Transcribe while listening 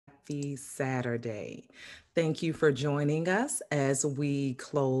happy Saturday. Thank you for joining us as we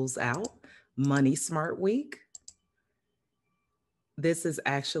close out Money Smart Week. This is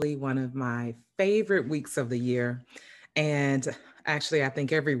actually one of my favorite weeks of the year. And actually, I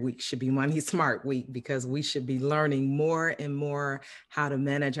think every week should be Money Smart Week because we should be learning more and more how to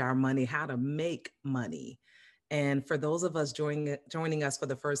manage our money, how to make money. And for those of us joining us for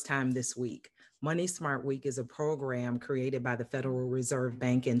the first time this week, Money Smart Week is a program created by the Federal Reserve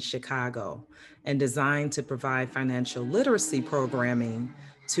Bank in Chicago and designed to provide financial literacy programming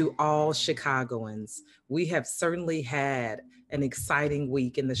to all Chicagoans. We have certainly had an exciting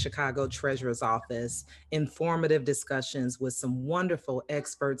week in the Chicago Treasurer's Office, informative discussions with some wonderful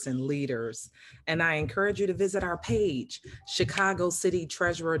experts and leaders. And I encourage you to visit our page,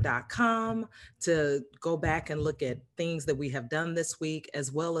 chicagocitytreasurer.com, to go back and look at things that we have done this week,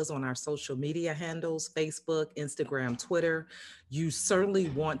 as well as on our social media handles, Facebook, Instagram, Twitter. You certainly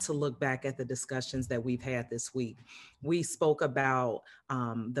want to look back at the discussions that we've had this week. We spoke about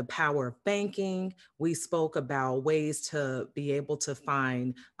the power of banking. We spoke about ways to be able to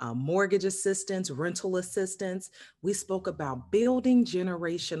find mortgage assistance, rental assistance. We spoke about building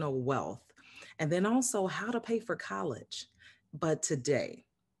generational wealth, and then also how to pay for college. But today,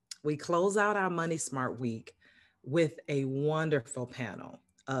 we close out our Money Smart Week with a wonderful panel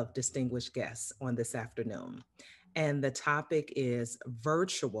of distinguished guests on this afternoon. And the topic is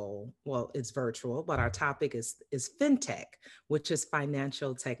virtual. Well, it's virtual, but our topic is fintech, which is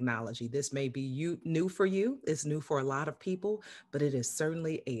financial technology. This may be new for you. It's new for a lot of people, but it is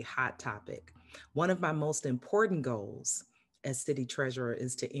certainly a hot topic. One of my most important goals as city treasurer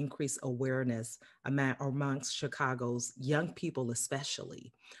is to increase awareness amongst Chicago's young people,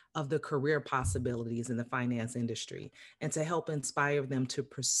 especially, of the career possibilities in the finance industry and to help inspire them to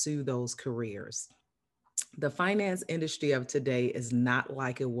pursue those careers. The finance industry of today is not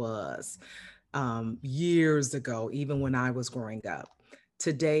like it was years ago, even when I was growing up.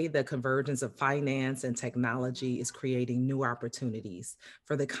 Today, the convergence of finance and technology is creating new opportunities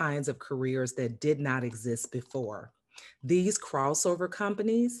for the kinds of careers that did not exist before. These crossover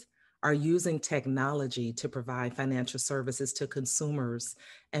companies are using technology to provide financial services to consumers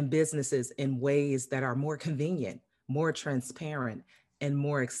and businesses in ways that are more convenient, more transparent, and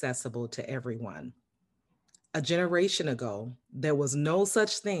more accessible to everyone. A generation ago, there was no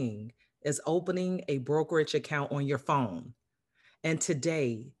such thing as opening a brokerage account on your phone. And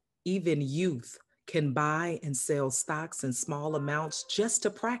today, even youth can buy and sell stocks in small amounts just to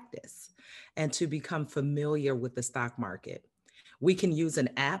practice and to become familiar with the stock market. We can use an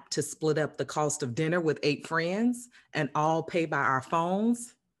app to split up the cost of dinner with 8 friends and all pay by our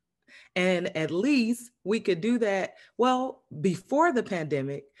phones. And at least we could do that. Well, before the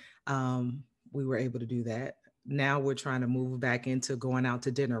pandemic, we were able to do that. Now we're trying to move back into going out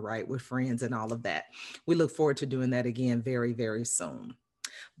to dinner, right, with friends and all of that. We look forward to doing that again very, very soon.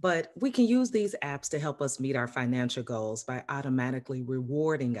 But we can use these apps to help us meet our financial goals by automatically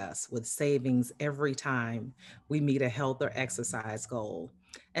rewarding us with savings every time we meet a health or exercise goal.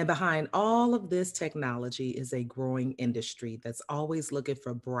 And behind all of this technology is a growing industry that's always looking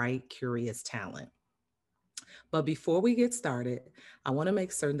for bright, curious talent. But before we get started, I want to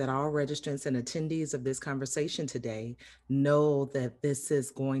make certain that all registrants and attendees of this conversation today know that this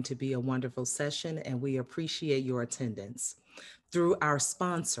is going to be a wonderful session and we appreciate your attendance. Through our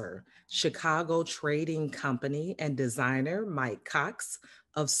sponsor, Chicago Trading Company and designer Mike Cox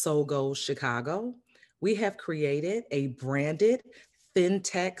of Sogo Chicago, we have created a branded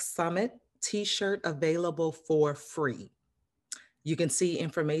FinTech Summit t-shirt available for free. You can see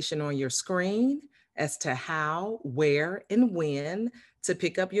information on your screen as to how, where, and when to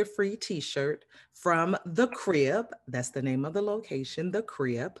pick up your free t-shirt from The Crib. That's the name of the location, The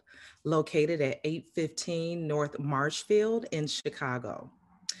Crib, located at 815 North Marshfield in Chicago.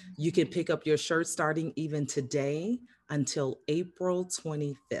 You can pick up your shirt starting even today until April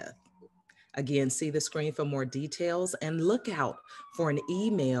 25th. Again, see the screen for more details and look out for an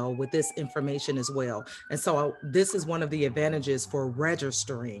email with this information as well. And so this is one of the advantages for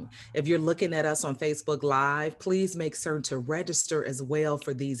registering. If you're looking at us on Facebook Live, please make certain to register as well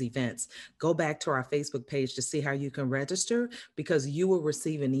for these events. Go back to our Facebook page to see how you can register because you will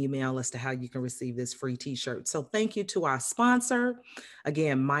receive an email as to how you can receive this free t-shirt. So thank you to our sponsor,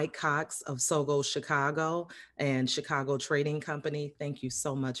 again, Mike Cox of Sogo Chicago and Chicago Trading Company. Thank you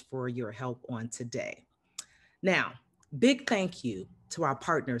so much for your help on today. Now, big thank you to our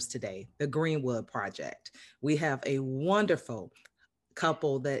partners today, the Greenwood Project. We have a wonderful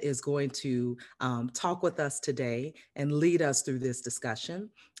couple that is going to talk with us today and lead us through this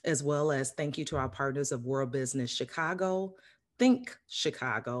discussion, as well as thank you to our partners of World Business Chicago, Think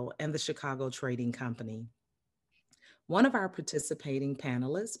Chicago and the Chicago Trading Company. One of our participating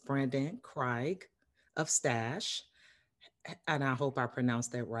panelists, Brandon Craig of Stash, and I hope I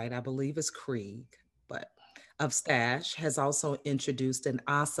pronounced that right, I believe it's Krieg, but of Stash, has also introduced an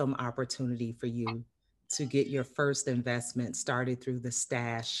awesome opportunity for you to get your first investment started through the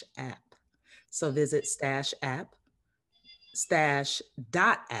Stash app. So visit stash.app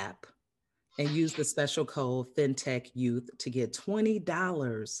and use the special code FinTech Youth to get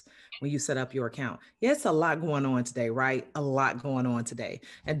 $20 when you set up your account. Yeah, it's a lot going on today, right? A lot going on today.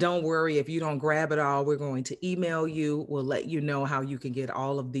 And don't worry, if you don't grab it all, we're going to email you. We'll let you know how you can get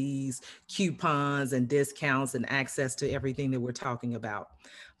all of these coupons and discounts and access to everything that we're talking about.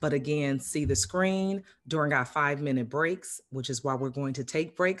 But again, see the screen during our 5-minute breaks, which is why we're going to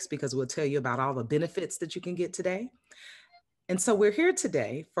take breaks, because we'll tell you about all the benefits that you can get today. And so we're here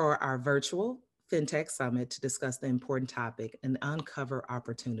today for our virtual FinTech Summit to discuss the important topic and uncover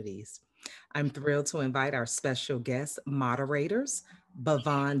opportunities. I'm thrilled to invite our special guest moderators,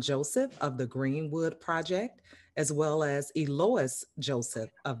 Bavon Joseph of the Greenwood Project, as well as Elois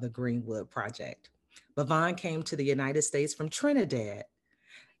Joseph of the Greenwood Project. Bavon came to the United States from Trinidad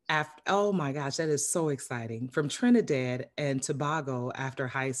oh my gosh, that is so exciting. From Trinidad and Tobago after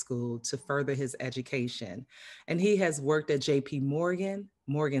high school to further his education. And he has worked at JP Morgan,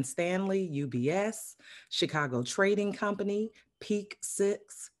 Morgan Stanley, UBS, Chicago Trading Company, Peak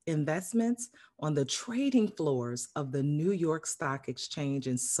Six Investments, on the trading floors of the New York Stock Exchange,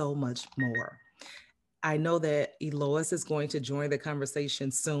 and so much more. I know that Elois is going to join the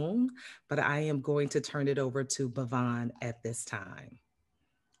conversation soon, but I am going to turn it over to Bavon at this time.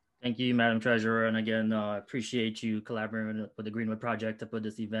 Thank you, Madam Treasurer. And again, appreciate you collaborating with the Greenwood Project to put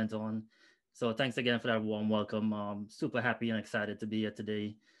this event on. So thanks again for that warm welcome. Super happy and excited to be here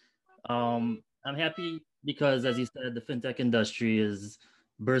today. I'm happy because, as you said, the fintech industry is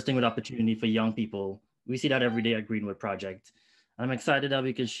bursting with opportunity for young people. We see that every day at Greenwood Project. I'm excited that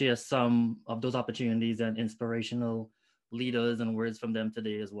we can share some of those opportunities and inspirational leaders and words from them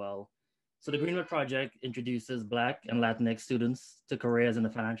today as well. So the Greenwood Project introduces Black and Latinx students to careers in the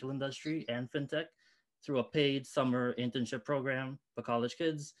financial industry and fintech through a paid summer internship program for college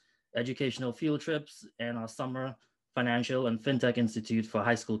kids, educational field trips, and our summer financial and fintech institute for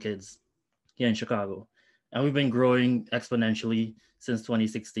high school kids here in Chicago. And we've been growing exponentially since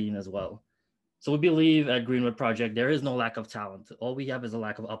 2016 as well. So we believe at Greenwood Project, there is no lack of talent. All we have is a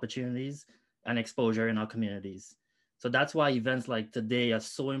lack of opportunities and exposure in our communities. So that's why events like today are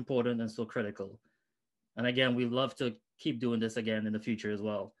so important and so critical. And again, we love to keep doing this again in the future as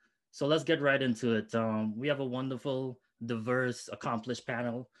well. So let's get right into it. We have a wonderful, diverse, accomplished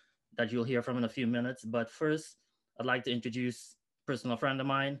panel that you'll hear from in a few minutes. But first, I'd like to introduce a personal friend of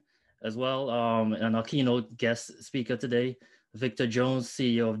mine as well, and our keynote guest speaker today, Victor Jones,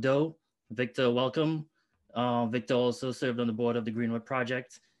 CEO of Doe. Victor, welcome. Victor also served on the board of the Greenwood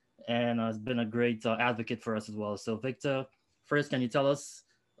Project and has been a great advocate for us as well. So Victor, first, can you tell us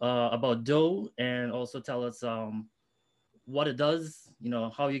about Doe and also tell us what it does,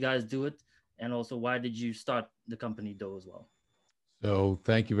 how you guys do it, and also why did you start the company Doe as well? So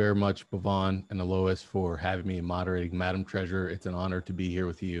thank you very much, Bavon and Elois, for having me and moderating. Madam Treasurer, it's an honor to be here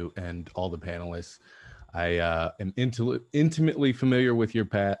with you and all the panelists. I am intimately familiar with your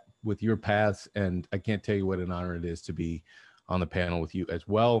paths, and I can't tell you what an honor it is to be on the panel with you as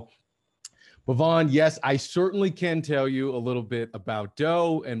well. Bavon, yes, I certainly can tell you a little bit about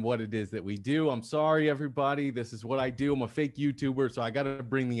Doe and what it is that we do. I'm sorry, everybody. This is what I do. I'm a fake YouTuber, so I got to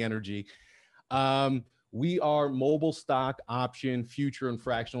bring the energy. We are mobile stock option, future and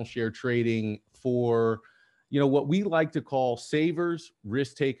fractional share trading for, what we like to call savers,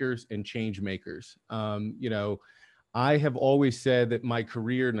 risk takers, and change makers. I have always said that my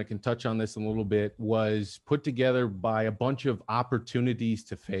career, and I can touch on this a little bit, was put together by a bunch of opportunities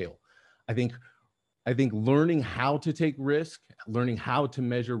to fail. I think learning how to take risk, learning how to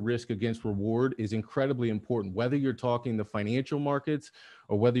measure risk against reward is incredibly important, whether you're talking the financial markets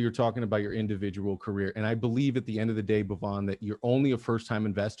or whether you're talking about your individual career. And I believe at the end of the day, Bavon, that you're only a first-time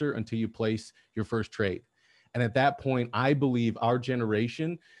investor until you place your first trade. And at that point, I believe our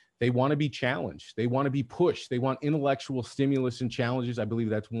generation, they want to be challenged. They want to be pushed. They want intellectual stimulus and challenges. I believe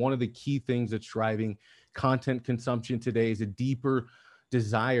that's one of the key things that's driving content consumption today, is a deeper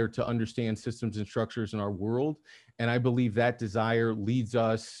desire to understand systems and structures in our world. And I believe that desire leads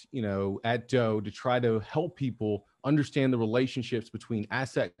us, at Doe, to try to help people understand the relationships between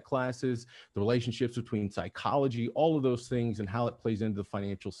asset classes, the relationships between psychology, all of those things, and how it plays into the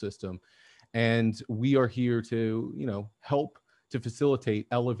financial system. And we are here to, help to facilitate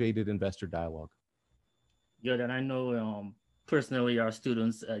elevated investor dialogue. Good, and I know personally, our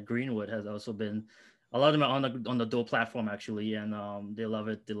students at Greenwood has also been, a lot of them are on the Duo platform actually, and they love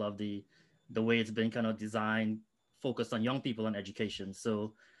it. They love the way it's been kind of designed, focused on young people and education.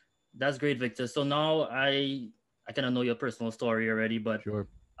 So that's great, Victor. So now I kind of know your personal story already, but Sure.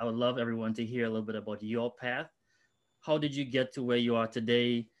 I would love everyone to hear a little bit about your path. How did you get to where you are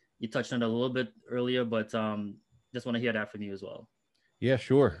today? You touched on it a little bit earlier, but just want to hear that from you as well. Yeah,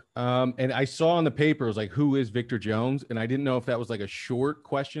 sure. And I saw on the paper, it was like, who is Victor Jones? And I didn't know if that was like a short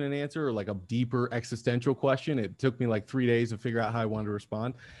question and answer or like a deeper existential question. It took me like 3 days to figure out how I wanted to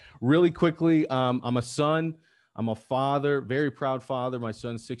respond. Really quickly, I'm a son. I'm a father, very proud father. My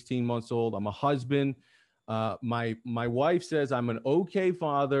son's 16 months old. I'm a husband. My wife says I'm an okay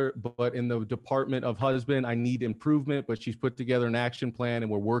father, but in the department of husband, I need improvement, but she's put together an action plan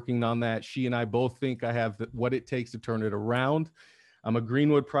and we're working on that. She and I both think I have what it takes to turn it around. I'm a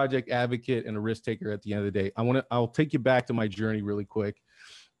Greenwood Project advocate and a risk taker at the end of the day. I'll take you back to my journey really quick.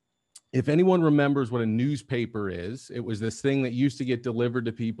 If anyone remembers what a newspaper is, it was this thing that used to get delivered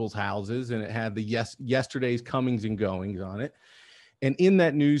to people's houses and it had the yesterday's comings and goings on it. And in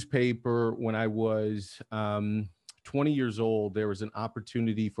that newspaper, when I was 20 years old, there was an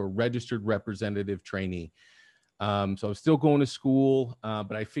opportunity for a registered representative trainee. So I was still going to school,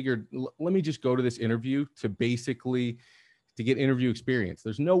 but I figured, let me just go to this interview to get interview experience.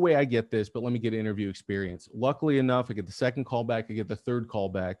 There's no way I get this, but let me get interview experience. Luckily enough, I get the second call back, I get the third call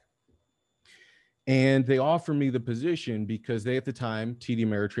back. And they offer me the position because they, at the time, TD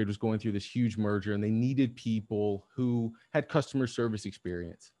Ameritrade was going through this huge merger and they needed people who had customer service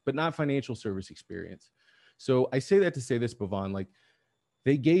experience, but not financial service experience. So I say that to say this, Bhavan, like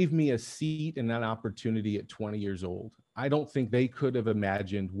they gave me a seat and an opportunity at 20 years old. I don't think they could have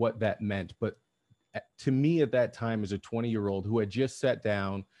imagined what that meant, but to me at that time as a 20-year-old who had just sat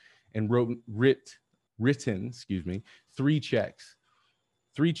down and written 3 checks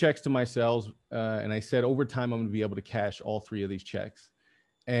to myself. And I said, over time, I'm going to be able to cash all 3 of these checks.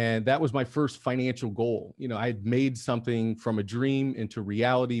 And that was my first financial goal. You know, I had made something from a dream into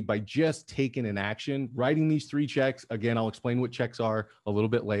reality by just taking an action, writing these 3 checks. Again, I'll explain what checks are a little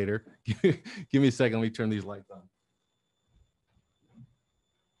bit later. Give me a second. Let me turn these lights on.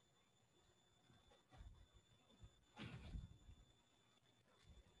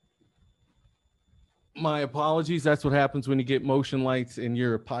 My apologies. That's what happens when you get motion lights in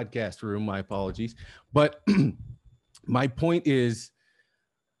your podcast room. My apologies. But my point is,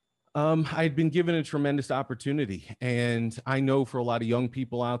 I'd been given a tremendous opportunity. And I know for a lot of young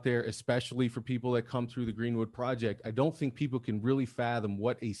people out there, especially for people that come through the Greenwood Project, I don't think people can really fathom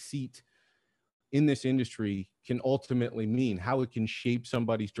what a seat in this industry can ultimately mean, how it can shape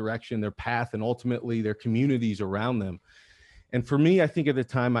somebody's direction, their path, and ultimately their communities around them. And for me, I think at the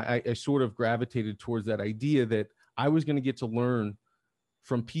time, I sort of gravitated towards that idea that I was going to get to learn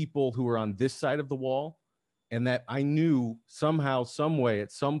from people who are on this side of the wall, and that I knew somehow, some way,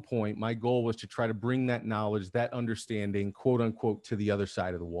 at some point, my goal was to try to bring that knowledge, that understanding, quote unquote, to the other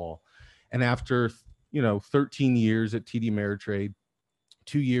side of the wall. And after, 13 years at TD Ameritrade,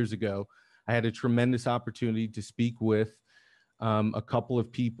 2 years ago, I had a tremendous opportunity to speak with a couple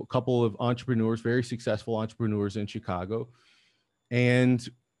of entrepreneurs, very successful entrepreneurs in Chicago. And,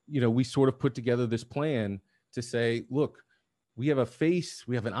 we sort of put together this plan to say, look, we have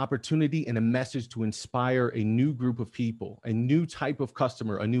an opportunity and a message to inspire a new group of people, a new type of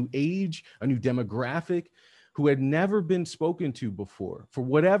customer, a new age, a new demographic who had never been spoken to before. For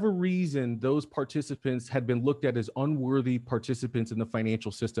whatever reason, those participants had been looked at as unworthy participants in the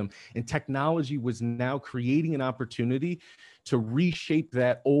financial system. And technology was now creating an opportunity to reshape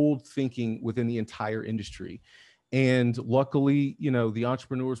that old thinking within the entire industry. And luckily, the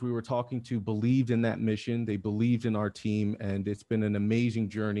entrepreneurs we were talking to believed in that mission. They believed in our team, and it's been an amazing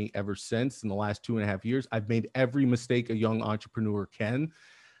journey ever since. In the last 2.5 years, I've made every mistake a young entrepreneur can.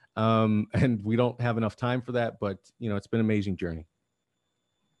 And we don't have enough time for that, but it's been an amazing journey.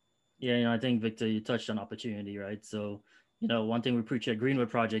 Yeah, I think, Victor, you touched on opportunity, right? So, one thing we preach at Greenwood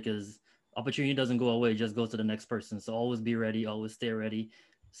Project is opportunity doesn't go away, it just goes to the next person. So always be ready, always stay ready.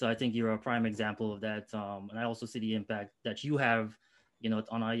 So I think you're a prime example of that. And I also see the impact that you have,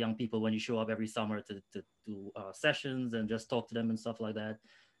 on our young people when you show up every summer to do sessions and just talk to them and stuff like that.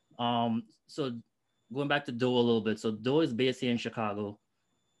 So going back to Doe a little bit. So Doe is based here in Chicago.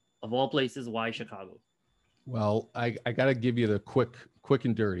 Of all places, why Chicago? Well, I got to give you the quick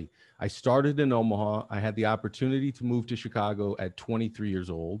and dirty. I started in Omaha. I had the opportunity to move to Chicago at 23 years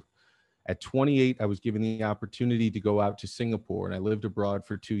old. At 28, I was given the opportunity to go out to Singapore, and I lived abroad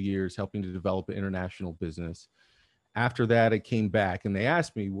for 2 years, helping to develop an international business. After that, I came back, and they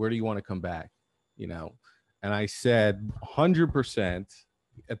asked me, where do you want to come back? And I said 100%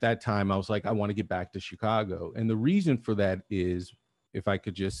 at that time, I was like, I want to get back to Chicago. And the reason for that is, if I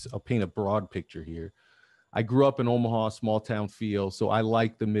could just, I'll paint a broad picture here. I grew up in Omaha, small town feel. So I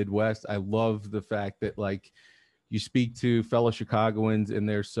like the Midwest. I love the fact that like you speak to fellow Chicagoans and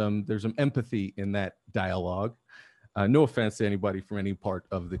there's some empathy in that dialogue. No offense to anybody from any part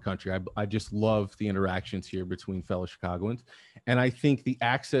of the country. I just love the interactions here between fellow Chicagoans. And I think the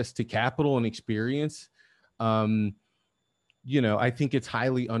access to capital and experience, you know, I think it's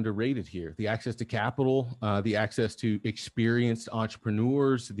highly underrated here. The access to capital, the access to experienced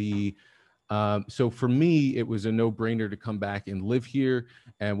entrepreneurs, so for me, it was a no-brainer to come back and live here.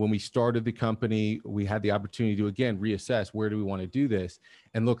 And when we started the company, we had the opportunity to, again, reassess where do we want to do this.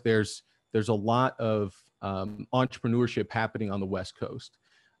 And look, there's a lot of entrepreneurship happening on the West Coast.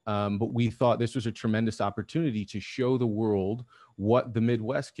 But we thought this was a tremendous opportunity to show the world what the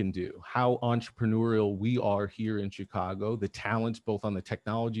Midwest can do, how entrepreneurial we are here in Chicago, the talents both on the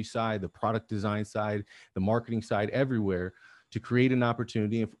technology side, the product design side, the marketing side, everywhere, to create an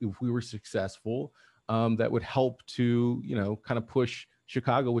opportunity, if we were successful, that would help to, you know, kind of push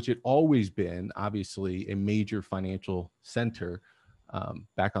Chicago, which had always been obviously a major financial center,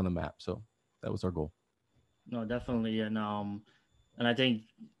 back on the map. So that was our goal. No, definitely. And I think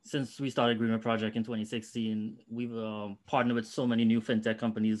since we started Greenwood Project in 2016, we've partnered with so many new fintech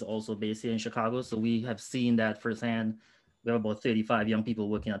companies also based here in Chicago. So we have seen that firsthand. We have about 35 young people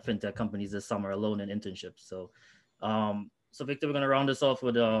working at fintech companies this summer alone in internships. So, so Victor, we're going to round this off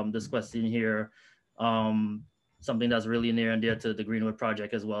with this question here, something that's really near and dear to the Greenwood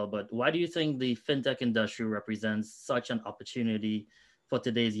Project as well. But why do you think the fintech industry represents such an opportunity for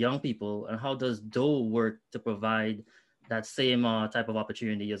today's young people? And how does Doe work to provide that same type of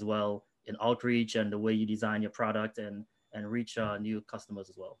opportunity as well in outreach and the way you design your product and reach new customers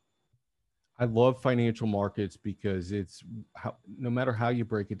as well? I love financial markets because no matter how you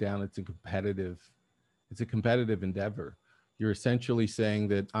break it down, it's a competitive endeavor. You're essentially saying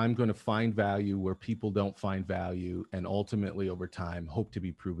that I'm going to find value where people don't find value, and ultimately over time hope to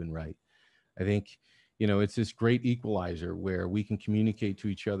be proven right. I think, you know, it's this great equalizer where we can communicate to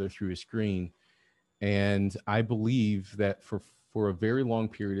each other through a screen. And I believe that for a very long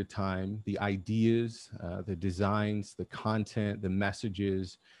period of time, the ideas, the designs, the content, the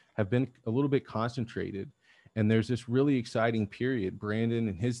messages have been a little bit concentrated. And there's this really exciting period. Brandon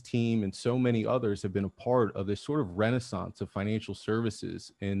and his team and so many others have been a part of this sort of renaissance of financial services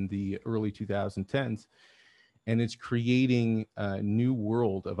in the early 2010s. And it's creating a new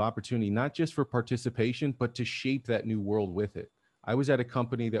world of opportunity, not just for participation, but to shape that new world with it. I was at a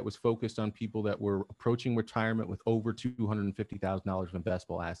company that was focused on people that were approaching retirement with over $250,000 of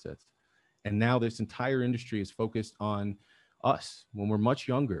investable assets. And now this entire industry is focused on us when we're much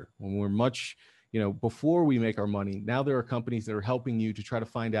younger, when we're much, you know, before we make our money. Now there are companies that are helping you to try to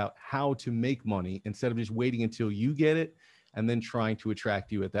find out how to make money instead of just waiting until you get it and then trying to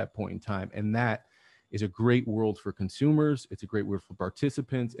attract you at that point in time. And that is a great world for consumers. It's a great world for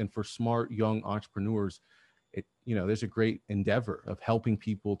participants and for smart young entrepreneurs. You know, there's a great endeavor of helping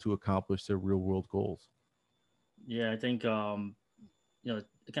people to accomplish their real world goals. Yeah, I think, you know,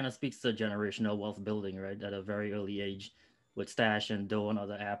 it kind of speaks to generational wealth building, right? At a very early age with Stash and Doe and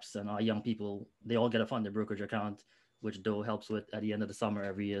other apps, and our young people, they all get a funded brokerage account, which Doe helps with at the end of the summer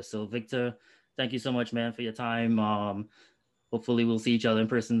every year. So Victor, thank you so much, man, for your time. Hopefully we'll see each other in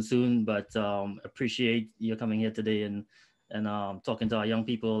person soon, but appreciate you coming here today and talking to our young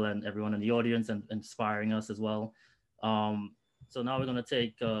people and everyone in the audience and inspiring us as well. So now we're going to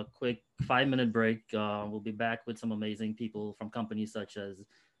take a quick 5-minute break. We'll be back with some amazing people from companies such as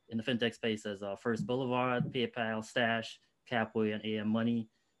in the fintech space as First Boulevard, PayPal, Stash, Capway, and AM Money.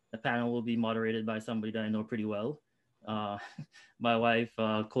 The panel will be moderated by somebody that I know pretty well. My wife,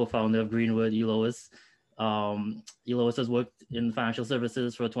 co-founder of Greenwood, Elois. Elois has worked in financial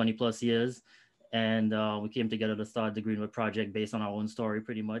services for 20 plus years. And we came together to start the Greenwood Project based on our own story,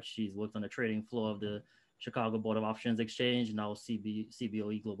 pretty much. She's worked on the trading floor of the Chicago Board of Options Exchange, now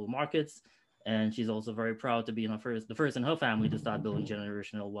CBOE Global Markets. And she's also very proud to be the first in her family to start building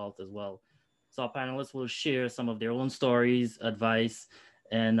generational wealth as well. So our panelists will share some of their own stories, advice,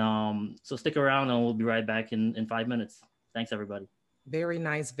 and so stick around and we'll be right back in 5 minutes. Thanks, everybody. Very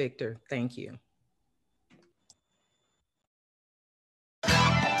nice, Victor. Thank you.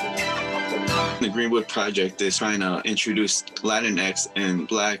 The Greenwood Project is trying to introduce Latinx and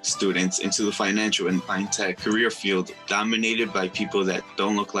Black students into the financial and fintech career field dominated by people that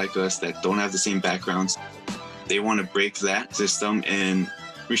don't look like us, that don't have the same backgrounds. They want to break that system and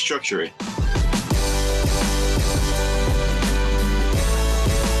restructure it.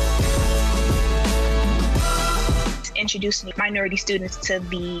 introducing minority students to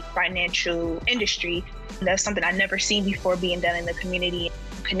the financial industry. That's something I've never seen before being done in the community.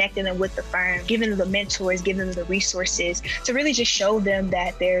 Connecting them with the firm, giving them the mentors, giving them the resources to really just show them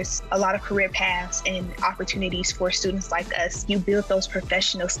that there's a lot of career paths and opportunities for students like us. You build those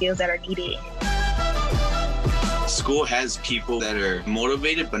professional skills that are needed. School has people that are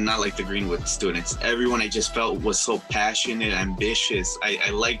motivated, but not like the Greenwood students. Everyone I just felt was so passionate, ambitious.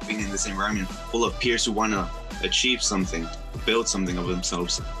 I like being in this environment full of peers who want to achieve something, build something of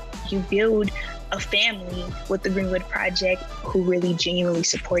themselves. You build a family with the Greenwood Project who really genuinely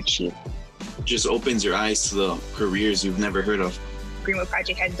supports you. Just opens your eyes to the careers you've never heard of. Greenwood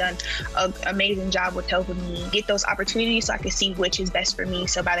Project has done an amazing job with helping me get those opportunities so I can see which is best for me.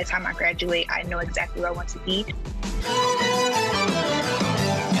 So by the time I graduate, I know exactly where I want to be.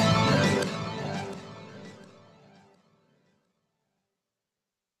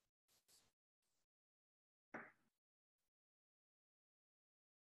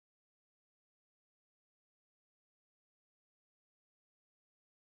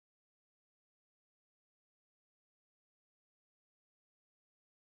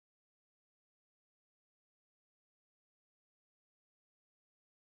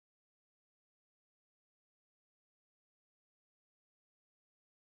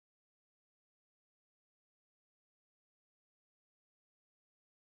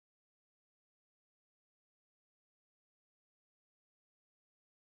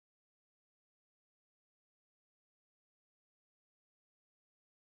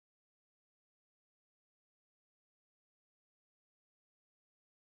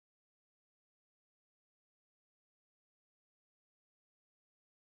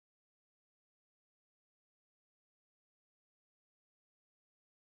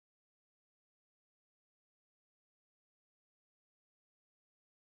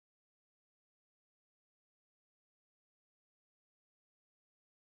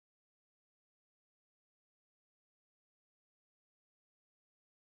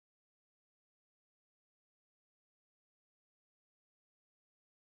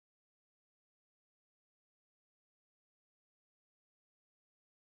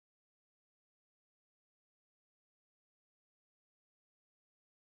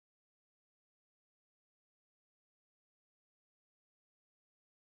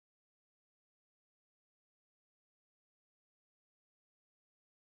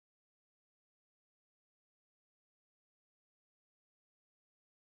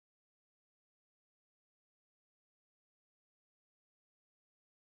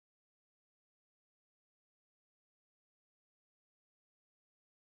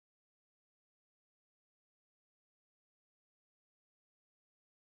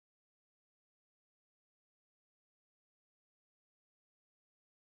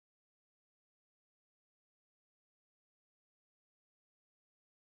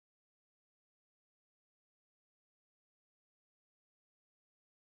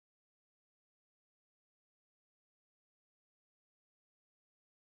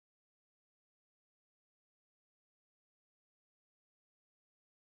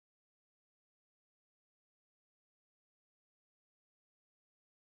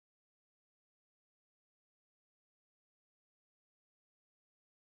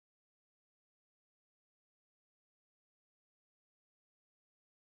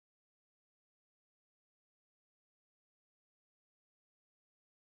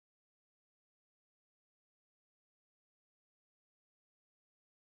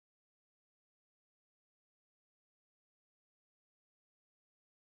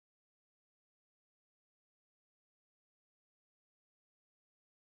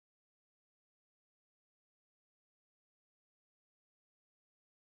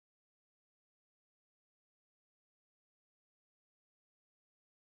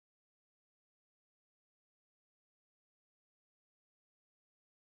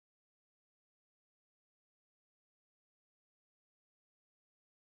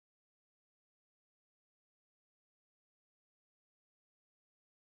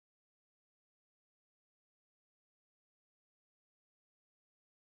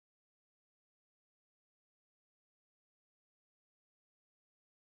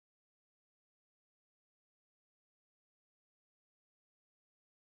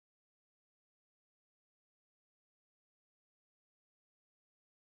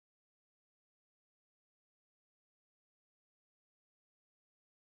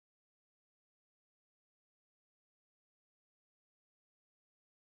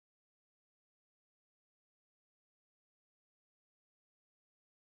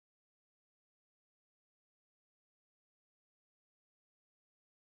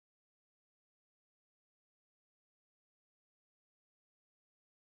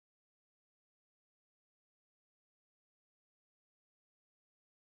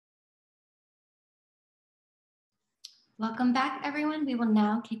 Welcome back, everyone. We will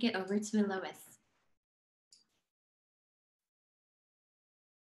now kick it over to Lois.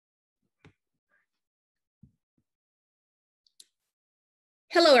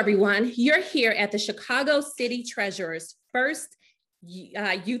 Hello, everyone. You're here at the Chicago City Treasurers' first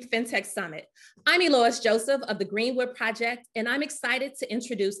Youth Fintech Summit. I'm Lois Joseph of the Greenwood Project, and I'm excited to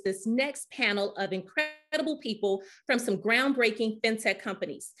introduce this next panel of incredible people from some groundbreaking fintech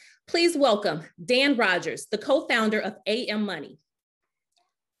companies. Please welcome Dan Rogers, the co-founder of AM Money.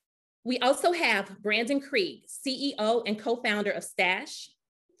 We also have Brandon Krieg, CEO and co-founder of Stash,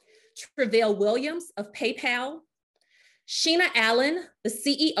 Tre'vell Williams of PayPal, Sheena Allen, the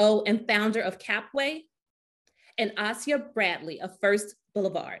CEO and founder of Capway, and Asya Bradley of First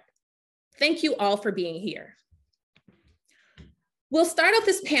Boulevard. Thank you all for being here. We'll start off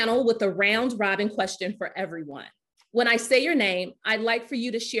this panel with a round robin question for everyone. When I say your name, I'd like for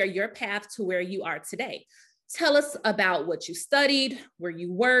you to share your path to where you are today. Tell us about what you studied, where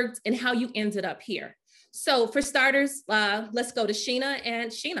you worked, and how you ended up here. So for starters, let's go to Sheena. And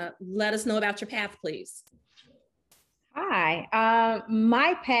Sheena, let us know about your path, please. Hi,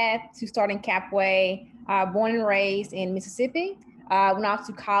 my path to starting Capway, born and raised in Mississippi. Went off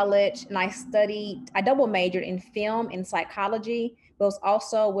to college and I double majored in film and psychology, but it was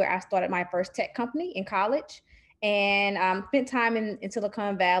also where I started my first tech company in college, and spent time in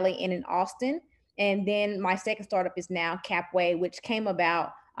Silicon Valley and in Austin. And then my second startup is now Capway, which came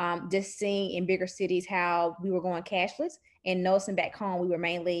about just seeing in bigger cities how we were going cashless, and noticing back home we were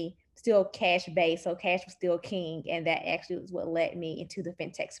mainly still cash based, so cash was still king, and that actually was what led me into the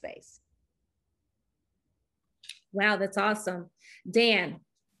fintech space. Wow, that's awesome. Dan,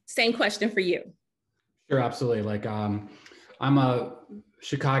 same question for you. Sure, absolutely. Like I'm a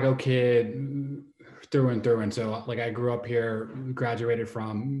Chicago kid through and through, and so like I grew up here, graduated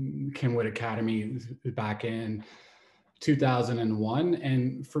from Kenwood Academy back in 2001,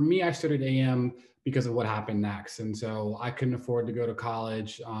 and for me, I started AM because of what happened next. And so I couldn't afford to go to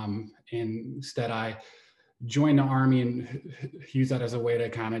college. And instead I joined the Army and used that as a way to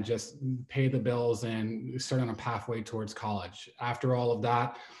kind of just pay the bills and start on a pathway towards college. After all of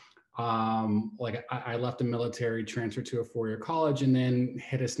that, I left the military, transferred to a four-year college, and then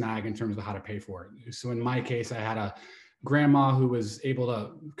hit a snag in terms of how to pay for it. So in my case, I had a grandma who was able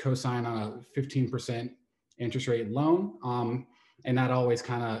to co-sign on a 15% interest rate loan. And that always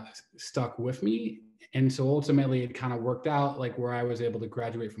kind of stuck with me. And so ultimately it kind of worked out, like where I was able to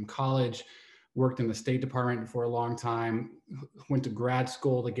graduate from college, worked in the State Department for a long time, went to grad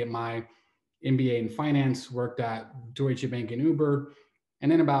school to get my MBA in finance, worked at Deutsche Bank and Uber.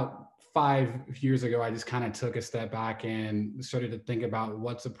 And then about 5 years ago, I just kind of took a step back and started to think about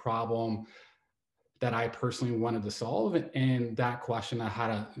what's a problem that I personally wanted to solve. And that question of how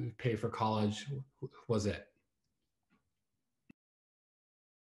to pay for college was it.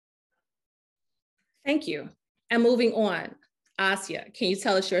 Thank you. And moving on, Asya, can you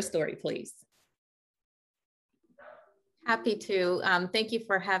tell us your story, please? Happy to. Thank you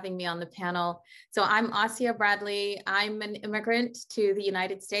for having me on the panel. So I'm Asya Bradley. I'm an immigrant to the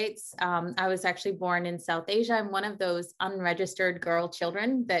United States. I was actually born in South Asia. I'm one of those unregistered girl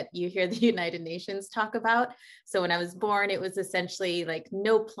children that you hear the United Nations talk about. So when I was born, it was essentially like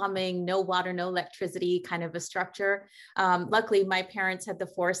no plumbing, no water, no electricity kind of a structure. Luckily, my parents had the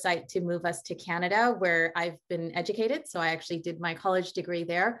foresight to move us to Canada, where I've been educated. So I actually did my college degree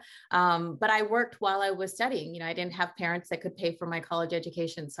there. But I worked while I was studying. You know, I didn't have parents that could pay for my college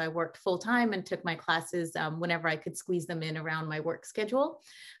education. So I worked full time and took my classes whenever I could squeeze them in around my work schedule.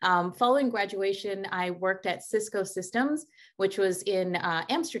 Following graduation, I worked at Cisco Systems, which was in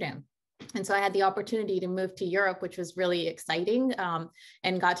Amsterdam. And so I had the opportunity to move to Europe, which was really exciting,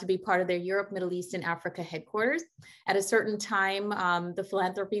 and got to be part of their Europe, Middle East, and Africa headquarters. At a certain time, the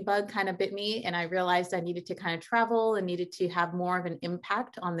philanthropy bug kind of bit me, and I realized I needed to kind of travel and needed to have more of an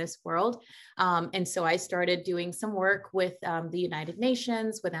impact on this world. And so I started doing some work with the United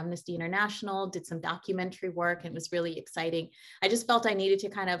Nations, with Amnesty International, did some documentary work, and it was really exciting. I just felt I needed to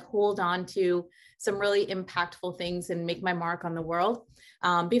kind of hold on to some really impactful things and make my mark on the world.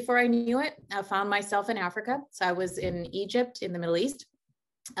 Before I knew it, I found myself in Africa. So I was in Egypt in the Middle East,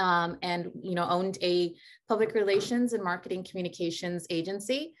 and owned a public relations and marketing communications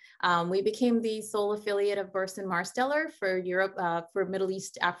agency. We became the sole affiliate of Burson Marsteller for Europe, for Middle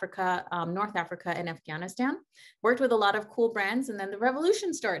East, Africa, North Africa, and Afghanistan. Worked with a lot of cool brands, and then the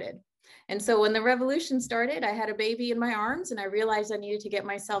revolution started. And so when the revolution started, I had a baby in my arms, and I realized I needed to get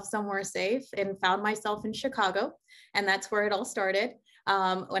myself somewhere safe, and found myself in Chicago. And that's where it all started.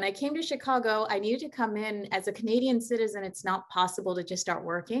 When I came to Chicago, I needed to come in as a Canadian citizen. It's not possible to just start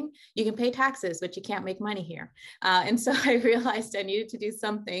working. You can pay taxes, but you can't make money here. And so I realized I needed to do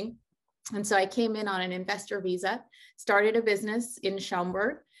something. And so I came in on an investor visa, started a business in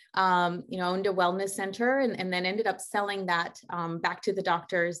Schaumburg, owned a wellness center, and then ended up selling that back to the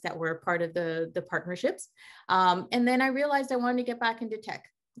doctors that were part of the partnerships. And then I realized I wanted to get back into tech.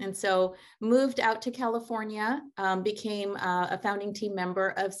 And so moved out to California, became a founding team member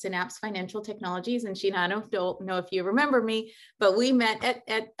of Synapse Financial Technologies. And Sheena, I don't know if you remember me, but we met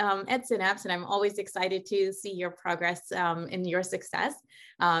at Synapse, and I'm always excited to see your progress and your success.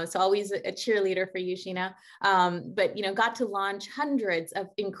 So always a cheerleader for you, Sheena. But got to launch hundreds of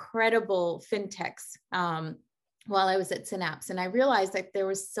incredible fintechs while I was at Synapse. And I realized that there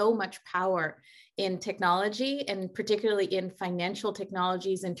was so much power in technology, and particularly in financial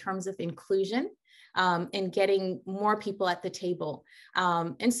technologies in terms of inclusion and getting more people at the table.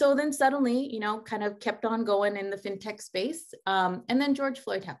 And so then suddenly, kind of kept on going in the fintech space. And then George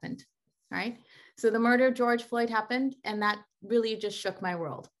Floyd happened, right? So the murder of George Floyd happened, and that really just shook my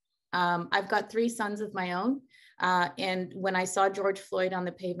world. I've got 3 sons of my own. And when I saw George Floyd on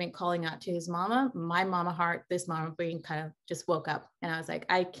the pavement calling out to his mama, my mama heart, this mama brain kind of just woke up. And I was like,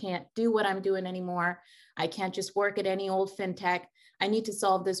 I can't do what I'm doing anymore. I can't just work at any old fintech. I need to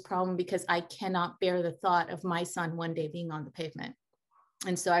solve this problem because I cannot bear the thought of my son one day being on the pavement.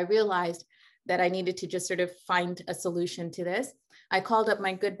 And so I realized that I needed to just sort of find a solution to this. I called up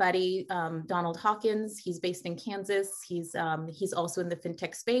my good buddy, Donald Hawkins. He's based in Kansas. He's also in the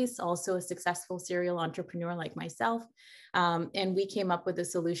fintech space, also a successful serial entrepreneur like myself. And we came up with a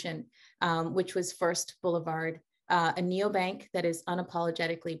solution, which was First Boulevard, a neobank that is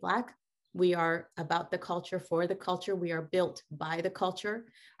unapologetically Black. We are about the culture, for the culture. We are built by the culture.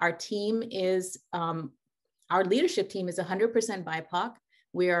 Our team is, our leadership team is 100% BIPOC.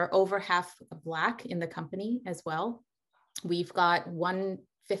 We are over half Black in the company as well. We've got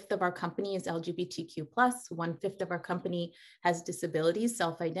 1/5 of our company is LGBTQ+, 1/5 of our company has disabilities,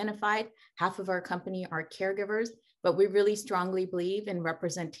 self-identified, half of our company are caregivers, but we really strongly believe in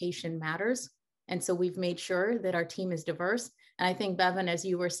representation matters. And so we've made sure that our team is diverse. And I think, Bevan, as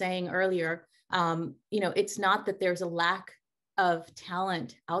you were saying earlier, it's not that there's a lack of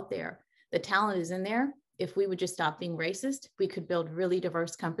talent out there. The talent is in there. If we would just stop being racist, we could build really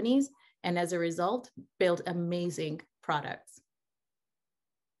diverse companies, and as a result, build amazing products.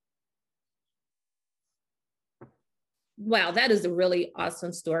 Wow, that is a really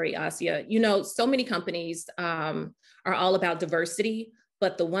awesome story, Asia. So many companies are all about diversity,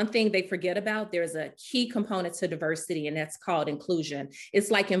 but the one thing they forget about, there's a key component to diversity, and that's called inclusion.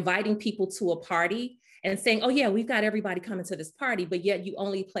 It's like inviting people to a party and saying, oh yeah, we've got everybody coming to this party, but yet you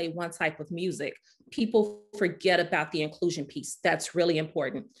only play one type of music. People forget about the inclusion piece. That's really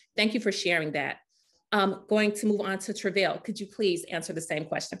important. Thank you for sharing that. Going to move on to Travell. Could you please answer the same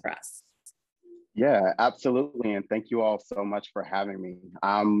question for us? Yeah, absolutely. And thank you all so much for having me.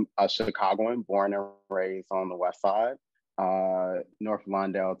 I'm a Chicagoan, born and raised on the West Side, North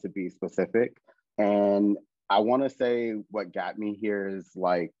Lawndale to be specific. And I want to say what got me here is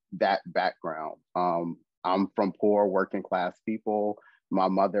like that background. I'm from poor working class people. My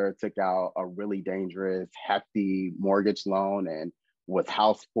mother took out a really dangerous, hefty mortgage loan and was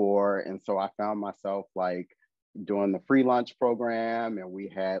house poor. And so I found myself like doing the free lunch program, and we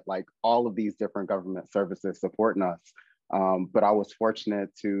had like all of these different government services supporting us. But I was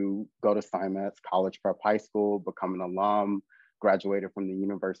fortunate to go to Steinmetz College Prep High School, become an alum, graduated from the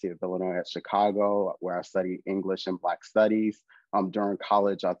University of Illinois at Chicago, where I studied English and Black Studies. During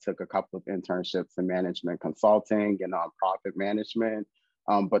college, I took a couple of internships in management consulting and nonprofit management.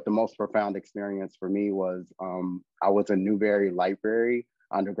 But the most profound experience for me was I was a Newberry Library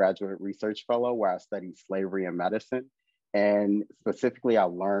undergraduate research fellow where I studied slavery and medicine. And specifically, I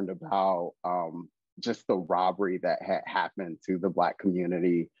learned about just the robbery that had happened to the Black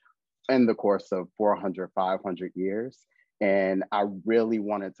community in the course of 400, 500 years. And I really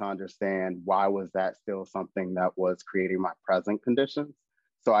wanted to understand why was that still something that was creating my present conditions.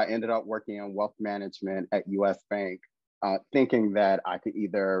 So I ended up working in wealth management at US Bank, thinking that I could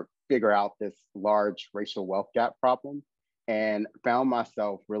either figure out this large racial wealth gap problem, and found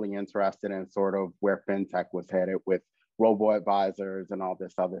myself really interested in sort of where fintech was headed with robo-advisors and all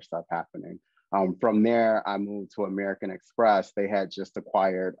this other stuff happening. From there, I moved to American Express. They had just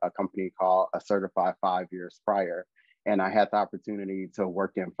acquired a company called Certified 5 years prior. And I had the opportunity to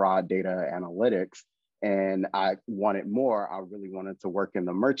work in fraud data analytics. And I wanted more. I really wanted to work in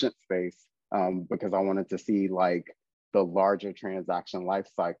the merchant space because I wanted to see like the larger transaction life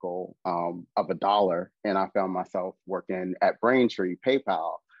cycle of a dollar. And I found myself working at Braintree,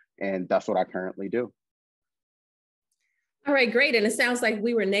 PayPal, and that's what I currently do. All right, great. And it sounds like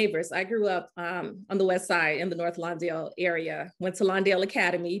we were neighbors. I grew up on the west side in the North Lawndale area, went to Lawndale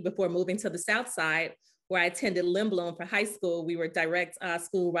Academy before moving to the south side, where I attended Lindblom for high school. We were direct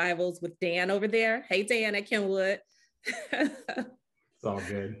school rivals with Dan over there. Hey, Dan at Kenwood. It's all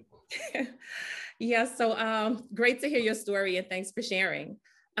good. Yeah, so great to hear your story and thanks for sharing.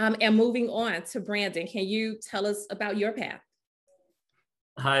 And moving on to Brandon, can you tell us about your path?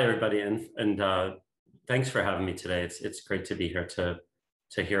 Hi, everybody, and thanks for having me today. It's great to be here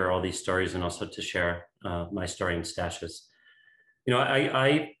to hear all these stories and also to share my story and stashes. You know,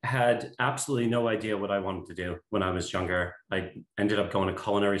 I had absolutely no idea what I wanted to do when I was younger. I ended up going to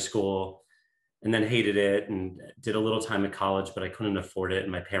culinary school and then hated it and did a little time at college, but I couldn't afford it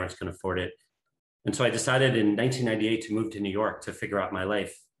and my parents couldn't afford it. And so I decided in 1998 to move to New York to figure out my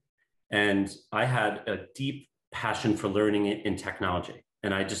life. And I had a deep passion for learning in technology.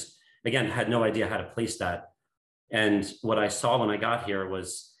 And I just, again, had no idea how to place that. And what I saw when I got here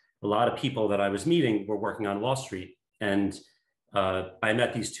was a lot of people that I was meeting were working on Wall Street. And I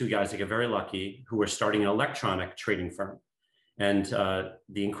met these two guys, I got very lucky, who were starting an electronic trading firm. And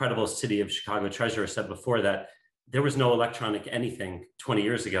the incredible city of Chicago treasurer said before that there was no electronic anything 20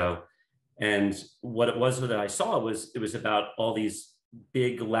 years ago. And what it was that I saw was, it was about all these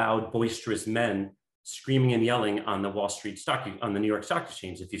big, loud, boisterous men screaming and yelling on the Wall Street on the New York Stock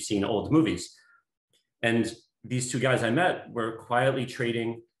Exchange, if you've seen old movies. And these two guys I met were quietly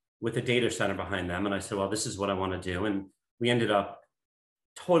trading with a data center behind them. And I said, well, this is what I want to do. And we ended up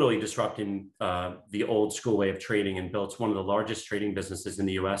totally disrupting the old school way of trading and built one of the largest trading businesses in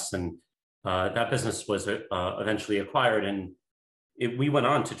the US. And that business was eventually acquired. And we went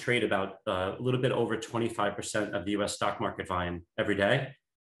on to trade about a little bit over 25% of the US stock market volume every day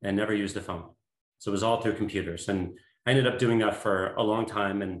and never used a phone. So it was all through computers. And I ended up doing that for a long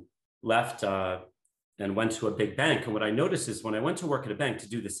time and left and went to a big bank. And what I noticed is when I went to work at a bank to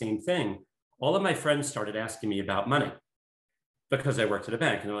do the same thing, all of my friends started asking me about money because I worked at a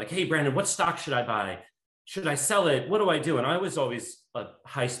bank. And they're like, hey, Brandon, what stock should I buy? Should I sell it? What do I do? And I was always a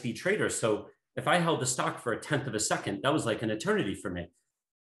high-speed trader. So if I held the stock for 1/10 of a second, that was like an eternity for me.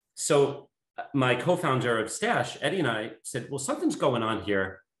 So my co-founder of Stash, Eddie, and I said, well, something's going on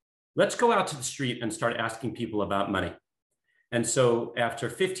here. Let's go out to the street and start asking people about money. And so after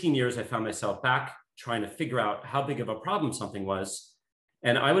 15 years, I found myself back trying to figure out how big of a problem something was.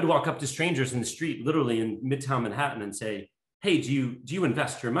 And I would walk up to strangers in the street, literally in Midtown Manhattan, and say, hey, do you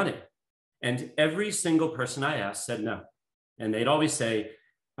invest your money? And every single person I asked said no. And they'd always say,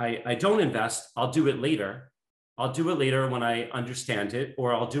 I don't invest, I'll do it later. I'll do it later when I understand it,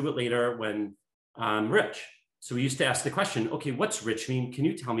 or I'll do it later when I'm rich. So we used to ask the question, okay, what's rich mean? Can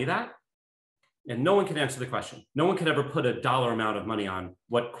you tell me that? And no one could answer the question. No one could ever put a dollar amount of money on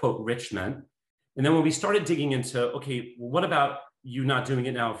what, quote, rich meant. And then when we started digging into, okay, well, what about you not doing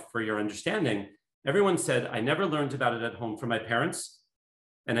it now for your understanding? Everyone said, I never learned about it at home from my parents,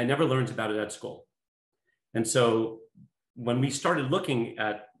 and I never learned about it at school. And so when we started looking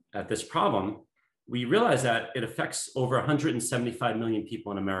at this problem, we realized that it affects over 175 million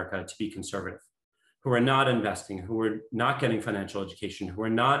people in America to be conservative, who are not investing, who are not getting financial education, who are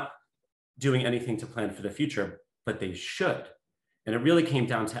not doing anything to plan for the future, but they should. And it really came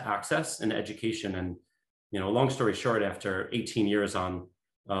down to access and education. And, you know, long story short, after 18 years on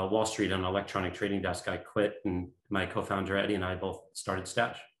Wall Street on an electronic trading desk, I quit, and my co-founder Eddie and I both started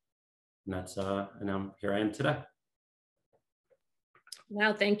Stash. And that's, and here I am today.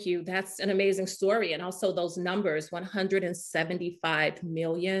 Wow, thank you. That's an amazing story. And also those numbers, 175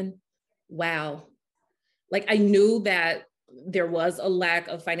 million. Wow. Like, I knew that there was a lack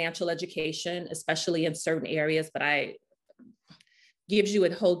of financial education, especially in certain areas, but gives you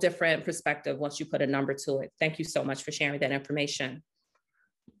a whole different perspective once you put a number to it. Thank you so much for sharing that information.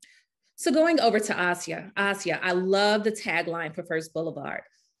 So going over to Asya. Asya, I love the tagline for First Boulevard,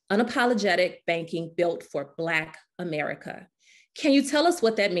 unapologetic banking built for Black America. Can you tell us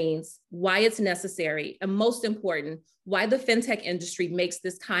what that means, why it's necessary, and most important, why the fintech industry makes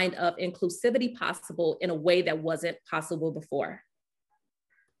this kind of inclusivity possible in a way that wasn't possible before?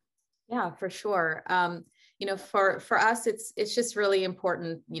 Yeah, for sure. You know, for us, it's just really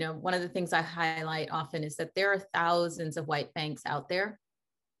important. You know, one of the things I highlight often is that there are thousands of white banks out there.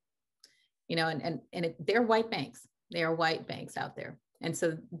 You know, they're white banks. They are white banks out there. And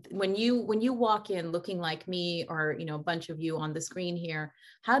so when you walk in looking like me, or, you know, a bunch of you on the screen here,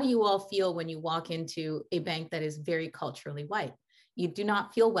 how do you all feel when you walk into a bank that is very culturally white? You do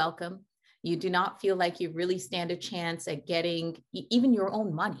not feel welcome. You do not feel like you really stand a chance at getting even your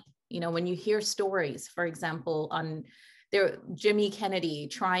own money. You know, when you hear stories, for example, on Jimmy Kennedy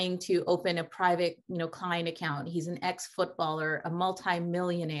trying to open a private, client account. He's an ex-footballer, a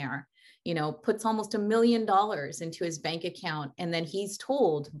multi-millionaire, puts almost $1 million into his bank account. And then he's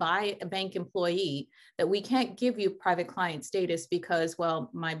told by a bank employee that we can't give you private client status because,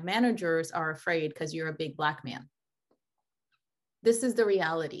 well, my managers are afraid because you're a big Black man. This is the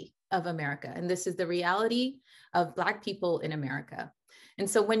reality of America. And this is the reality of Black people in America. And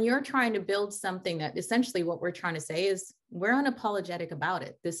so when you're trying to build something that essentially what we're trying to say is we're unapologetic about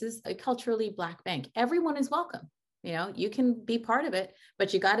it. This is a culturally Black bank. Everyone is welcome. You can be part of it,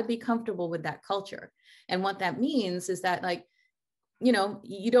 but you got to be comfortable with that culture. And what that means is that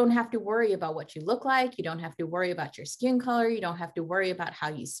you don't have to worry about what you look like. You don't have to worry about your skin color. You don't have to worry about how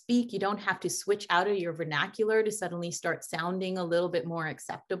you speak. You don't have to switch out of your vernacular to suddenly start sounding a little bit more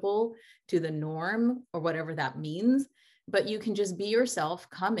acceptable to the norm or whatever that means. But you can just be yourself,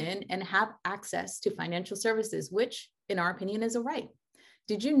 come in and have access to financial services, which in our opinion is a right.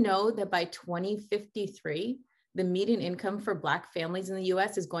 Did you know that by 2053, the median income for Black families in the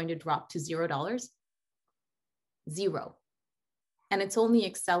US is going to drop to $0? Zero. And it's only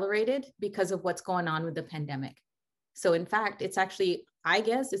accelerated because of what's going on with the pandemic. So in fact, it's actually, I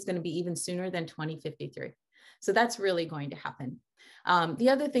guess it's going to be even sooner than 2053. So that's really going to happen. The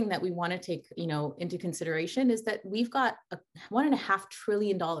other thing that we want to take, into consideration is that we've got $1.5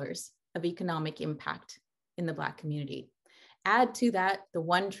 trillion of economic impact in the Black community. Add to that the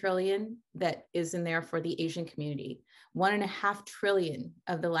 1 trillion that is in there for the Asian community, $1.5 trillion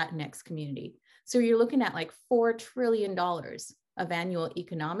of the Latinx community. So you're looking at like $4 trillion of annual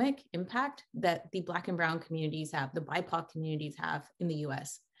economic impact that the Black and brown communities have, the BIPOC communities have in the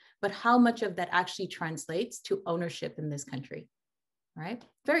US. But how much of that actually translates to ownership in this country, right?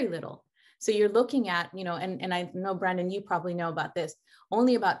 Very little. So you're looking at, and I know, Brandon, you probably know about this,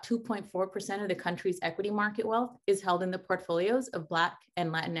 only about 2.4% of the country's equity market wealth is held in the portfolios of Black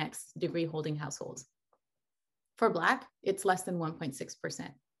and Latinx degree holding households. For Black, it's less than 1.6%.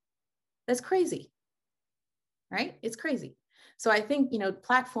 That's crazy, right? It's crazy. So I think,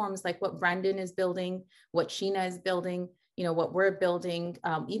 platforms like what Brandon is building, what Sheena is building, what we're building,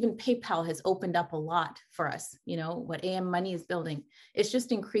 even PayPal has opened up a lot for us, what AM Money is building. It's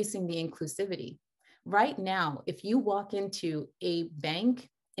just increasing the inclusivity. Right now, if you walk into a bank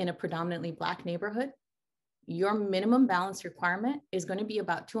in a predominantly Black neighborhood, your minimum balance requirement is going to be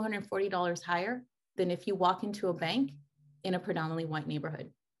about $240 higher than if you walk into a bank in a predominantly white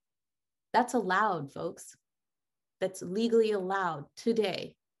neighborhood. That's allowed, folks. That's legally allowed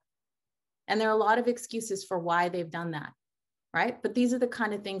today. And there are a lot of excuses for why they've done that, right? But these are the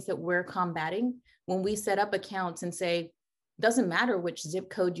kind of things that we're combating when we set up accounts and say, doesn't matter which zip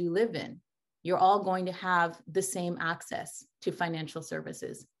code you live in, you're all going to have the same access to financial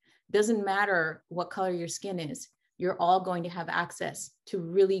services. Doesn't matter what color your skin is, you're all going to have access to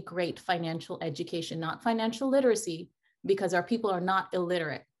really great financial education, not financial literacy, because our people are not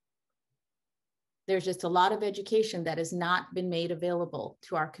illiterate. There's just a lot of education that has not been made available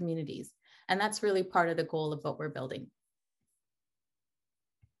to our communities. And that's really part of the goal of what we're building.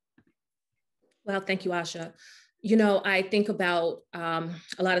 Well, thank you, Asha. I think about a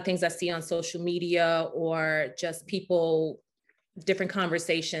lot of things I see on social media or just people, different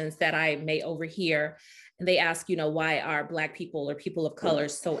conversations that I may overhear. And they ask, why are Black people or people of color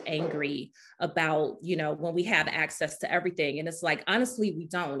so angry about, when we have access to everything? And it's like, honestly, we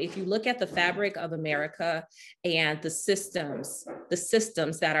don't. If you look at the fabric of America and the systems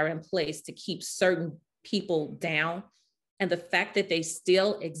that are in place to keep certain people down, and the fact that they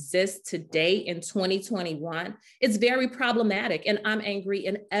still exist today in 2021, it's very problematic. And I'm angry,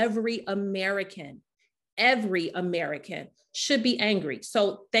 and every American should be angry.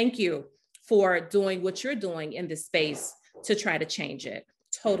 So thank you for doing what you're doing in this space to try to change it.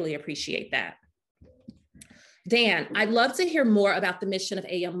 Totally appreciate that. Dan, I'd love to hear more about the mission of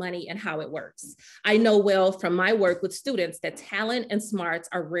AM Money and how it works. I know well from my work with students that talent and smarts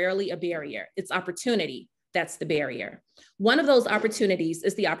are rarely a barrier. It's opportunity that's the barrier. One of those opportunities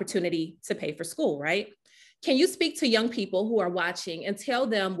is the opportunity to pay for school, right? Can you speak to young people who are watching and tell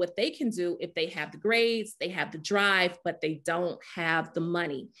them what they can do if they have the grades, they have the drive, but they don't have the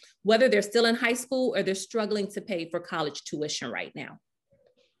money, whether they're still in high school or they're struggling to pay for college tuition right now?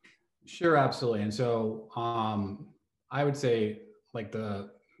 Sure, absolutely. And so I would say like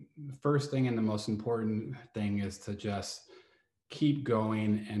the first thing and the most important thing is to just keep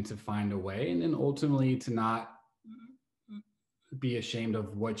going and to find a way, and then ultimately to not be ashamed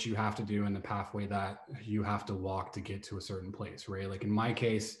of what you have to do in the pathway that you have to walk to get to a certain place, right? Like in my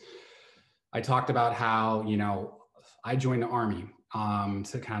case, I talked about how, I joined the Army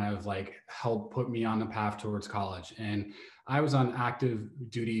to kind of like help put me on the path towards college. And I was on active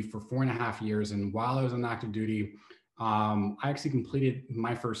duty for 4.5 years. And while I was on active duty, I actually completed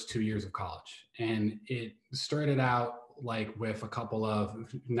my first 2 years of college. And it started out like with a couple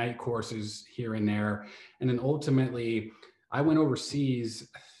of night courses here and there. And then ultimately, I went overseas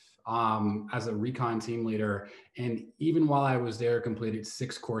as a recon team leader. And even while I was there, completed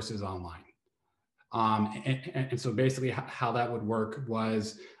 6 courses online. And so basically how that would work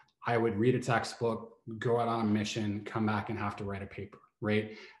was I would read a textbook, go out on a mission, come back and have to write a paper,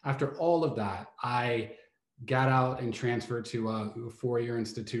 right? After all of that, I got out and transferred to a 4-year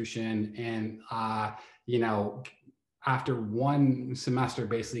institution. And, after 1 semester,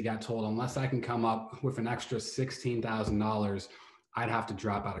 basically got told, unless I can come up with an extra $16,000, I'd have to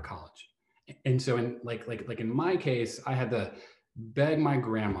drop out of college. And so in in my case, I had to beg my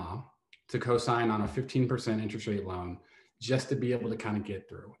grandma to co-sign on a 15% interest rate loan just to be able to kind of get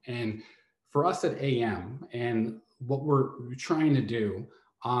through. And for us at AM, and what we're trying to do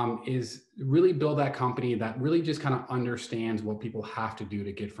is really build that company that really just kind of understands what people have to do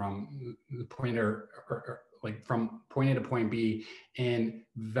to get from the point from point A to point B, and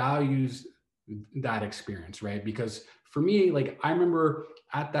values that experience, right? Because for me, I remember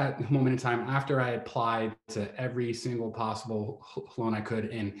at that moment in time, after I applied to every single possible loan I could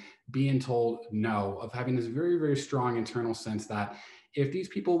and being told no, of having this very, very strong internal sense that if these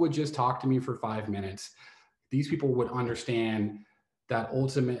people would just talk to me for 5 minutes, these people would understand that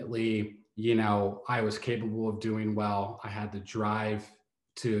ultimately, I was capable of doing well. I had the drive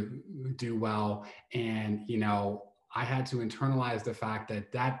to do well. And, I had to internalize the fact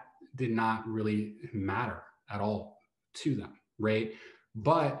that that did not really matter at all to them, right?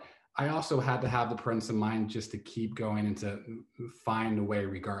 But I also had to have the presence of mind just to keep going and to find a way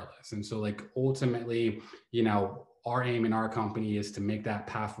regardless. And so ultimately, our aim in our company is to make that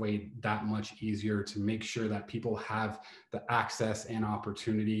pathway that much easier, to make sure that people have the access and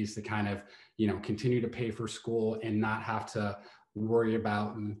opportunities to kind of, continue to pay for school and not have to worry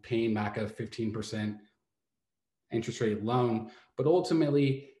about paying back a 15% interest rate loan. But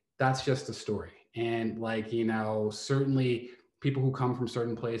ultimately, that's just a story. And certainly people who come from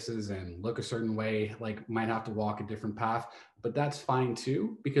certain places and look a certain way, might have to walk a different path, but that's fine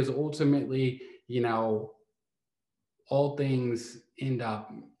too, because ultimately, all things end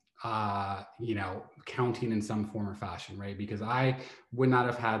up, counting in some form or fashion, right? Because I would not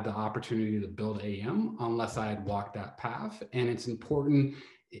have had the opportunity to build AM unless I had walked that path. And it's important,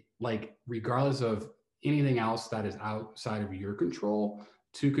 regardless of anything else that is outside of your control,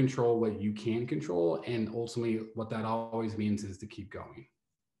 to control what you can control. And ultimately, what that always means is to keep going.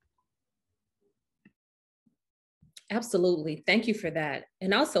 Absolutely. Thank you for that.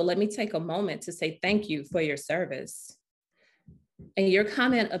 And also, let me take a moment to say thank you for your service. And your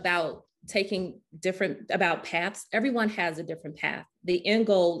comment about about paths, everyone has a different path. The end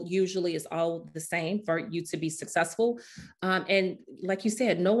goal usually is all the same for you to be successful. And like you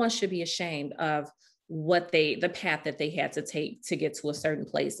said, no one should be ashamed of the path that they had to take to get to a certain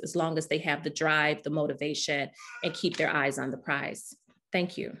place, as long as they have the drive, the motivation, and keep their eyes on the prize.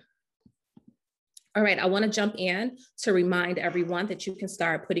 Thank you. All right, I want to jump in to remind everyone that you can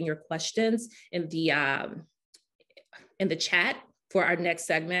start putting your questions in the chat for our next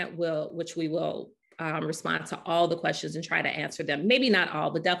segment, which we will respond to all the questions and try to answer them. Maybe not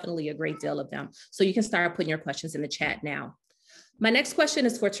all, but definitely a great deal of them. So you can start putting your questions in the chat now. My next question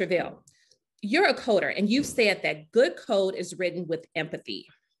is for Traville. You're a coder, and you've said that good code is written with empathy.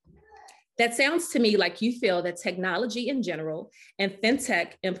 That sounds to me like you feel that technology in general, and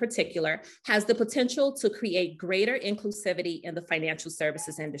fintech in particular, has the potential to create greater inclusivity in the financial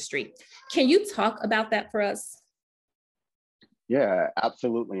services industry. Can you talk about that for us? Yeah,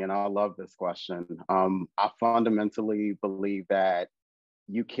 absolutely. And I love this question. I fundamentally believe that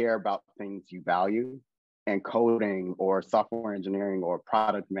you care about things you value, and coding or software engineering or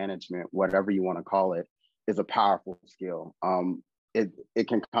product management, whatever you want to call it, is a powerful skill. It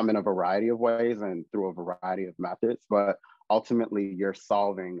can come in a variety of ways and through a variety of methods, but ultimately you're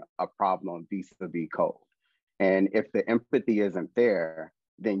solving a problem vis-a-vis code. And if the empathy isn't there,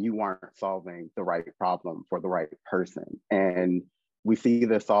 then you aren't solving the right problem for the right person. And we see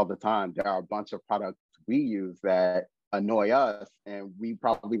this all the time. There are a bunch of products we use that annoy us, and we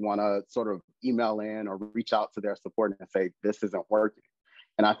probably want to sort of email in or reach out to their support and say, this isn't working.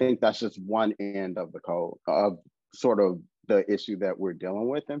 And I think that's just one end of the code of sort of the issue that we're dealing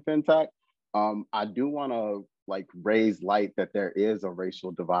with in fintech. I do want to raise light that there is a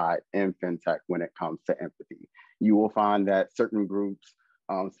racial divide in fintech when it comes to empathy. You will find that certain groups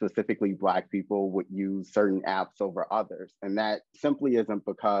specifically Black people, would use certain apps over others. And that simply isn't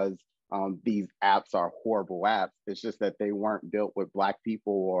because these apps are horrible apps. It's just that they weren't built with Black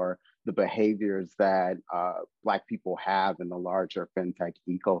people or the behaviors that Black people have in the larger fintech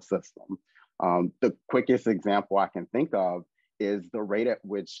ecosystem. The quickest example I can think of is the rate at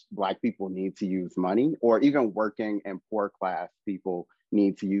which Black people need to use money, or even working and poor class people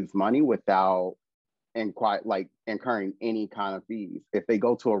need to use money without incurring any kind of fees. If they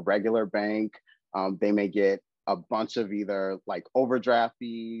go to a regular bank, they may get a bunch of either like overdraft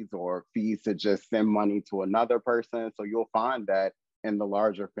fees or fees to just send money to another person. So you'll find that in the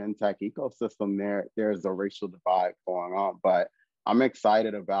larger fintech ecosystem, there's a racial divide going on. But I'm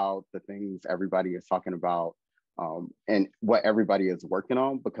excited about the things everybody is talking about and what everybody is working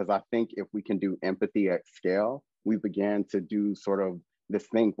on, because I think if we can do empathy at scale, we begin to do sort of this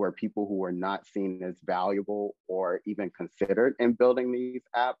thing where people who are not seen as valuable or even considered in building these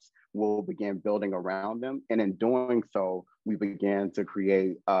apps will begin building around them. And in doing so, we begin to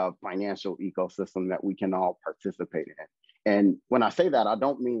create a financial ecosystem that we can all participate in. And when I say that, I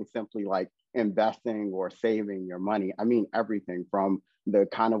don't mean simply like investing or saving your money. I mean everything from the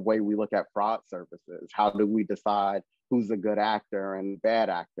kind of way we look at fraud services. How do we decide who's a good actor and bad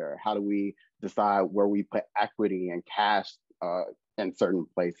actor? How do we decide where we put equity and cash in certain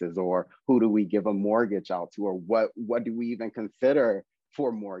places? Or who do we give a mortgage out to? Or what do we even consider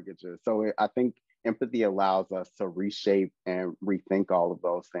for mortgages? So I think empathy allows us to reshape and rethink all of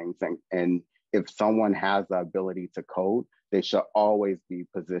those things. And if someone has the ability to code, they should always be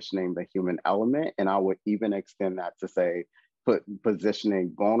positioning the human element. And I would even extend that to say,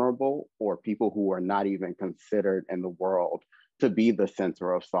 positioning vulnerable or people who are not even considered in the world to be the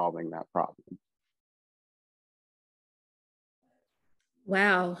center of solving that problem.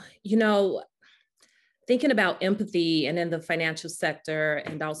 Wow. Thinking about empathy and in the financial sector,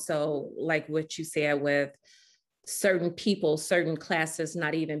 and also like what you said with certain people, certain classes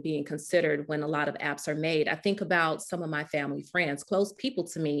not even being considered when a lot of apps are made. I think about some of my family friends, close people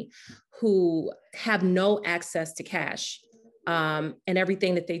to me, who have no access to cash. And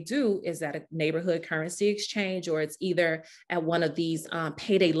everything that they do is at a neighborhood currency exchange, or it's either at one of these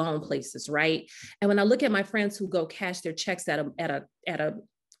payday loan places, right? And when I look at my friends who go cash their checks at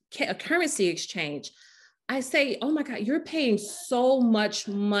a currency exchange, I say, oh my God, you're paying so much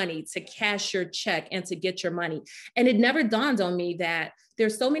money to cash your check and to get your money. And it never dawned on me that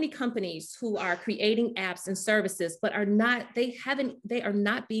there's so many companies who are creating apps and services, but they are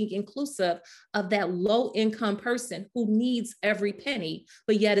not being inclusive of that low income person who needs every penny,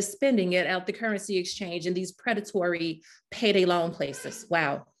 but yet is spending it at the currency exchange in these predatory payday loan places.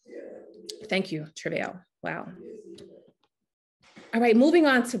 Wow. Thank you, Travail. Wow. All right, moving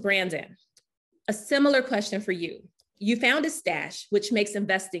on to Brandon. A similar question for you. You found a stash which makes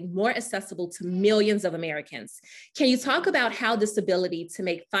investing more accessible to millions of Americans. Can you talk about how this ability to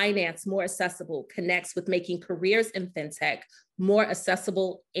make finance more accessible connects with making careers in fintech more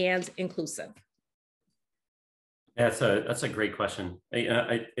accessible and inclusive? Yeah, that's a great question.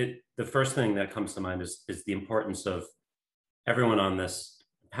 The first thing that comes to mind is the importance of everyone on this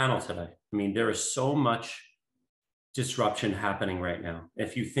panel today. I mean, there is so much disruption happening right now.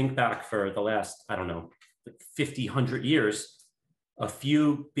 If you think back for the last, 50, 100 years, a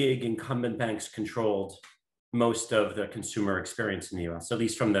few big incumbent banks controlled most of the consumer experience in the US, at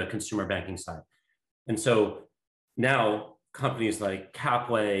least from the consumer banking side. And so now companies like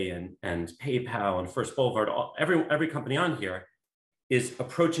Capway and PayPal and First Boulevard, every company on here is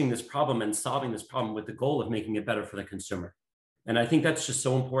approaching this problem and solving this problem with the goal of making it better for the consumer. And I think that's just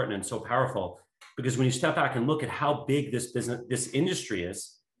so important and so powerful, because when you step back and look at how big this industry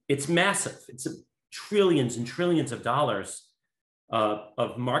is, it's massive. It's trillions and trillions of dollars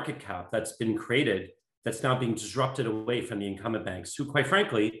of market cap that's been created, that's now being disrupted away from the incumbent banks, who, quite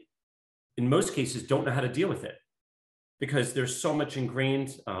frankly, in most cases, don't know how to deal with it, because there's so much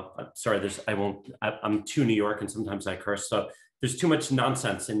ingrained. I'm too New York, and sometimes I curse. So there's too much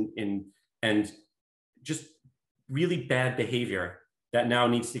nonsense and just really bad behavior that now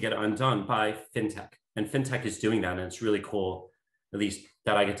needs to get undone by fintech. And fintech is doing that, and it's really cool, at least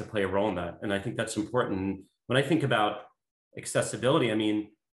that I get to play a role in that. And I think that's important. When I think about accessibility, I mean,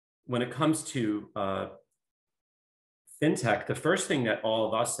 when it comes to fintech, the first thing that all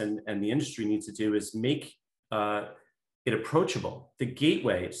of us and the industry needs to do is make it approachable. The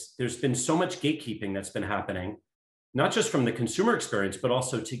gateways, there's been so much gatekeeping that's been happening, not just from the consumer experience, but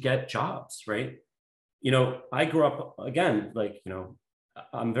also to get jobs, right? I grew up, again,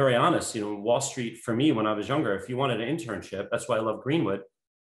 I'm very honest, Wall Street for me, when I was younger, if you wanted an internship, that's why I love Greenwood.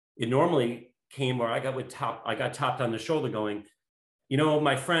 It normally came where I got tapped on the shoulder going, you know,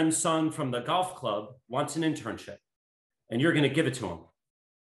 my friend's son from the golf club wants an internship and you're going to give it to him.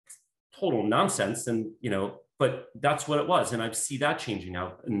 Total nonsense. And, you know, but that's what it was. And I see that changing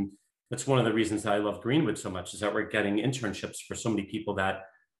now. And that's one of the reasons that I love Greenwood so much, is that we're getting internships for so many people that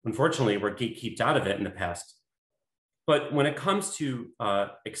unfortunately were gatekeeped out of it in the past. But when it comes to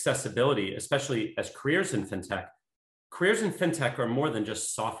accessibility, especially as careers in fintech are more than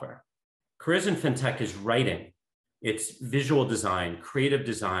just software. Careers in fintech is writing. It's visual design, creative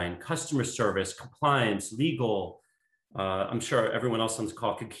design, customer service, compliance, legal. I'm sure everyone else on this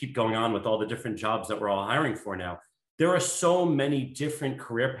call could keep going on with all the different jobs that we're all hiring for now. There are so many different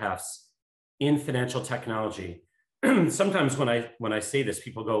career paths in financial technology. Sometimes when I say this,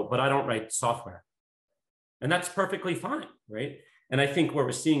 people go, but I don't write software. And that's perfectly fine, right? And I think what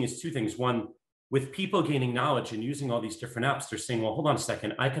we're seeing is two things. One, with people gaining knowledge and using all these different apps, they're saying, well, hold on a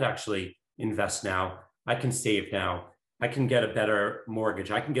second, I could actually invest now. I can save now. I can get a better mortgage.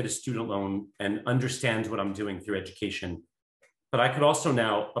 I can get a student loan and understand what I'm doing through education. But I could also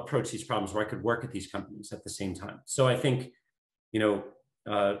now approach these problems where I could work at these companies at the same time. So I think, you know,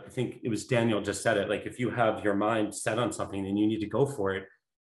 I think it was Daniel just said it, like if you have your mind set on something, then you need to go for it.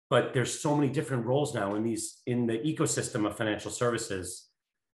 But there's so many different roles now in the ecosystem of financial services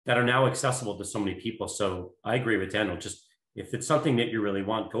that are now accessible to so many people. So I agree with Daniel, just if it's something that you really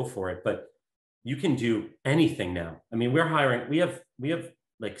want, go for it. But you can do anything now. I mean, we're hiring, we have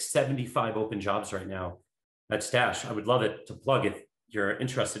like 75 open jobs right now at Stash. I would love it to plug. If you're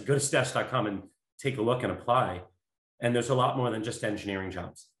interested, go to stash.com and take a look and apply. And there's a lot more than just engineering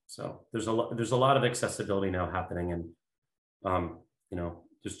jobs. So there's a lot of accessibility now happening. And, you know,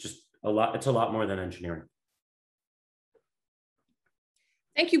 there's just a lot, it's a lot more than engineering.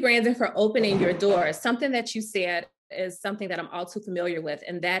 Thank you, Brandon, for opening your doors. Something that you said is something that I'm all too familiar with,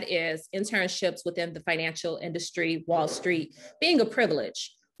 and that is internships within the financial industry, Wall Street, being a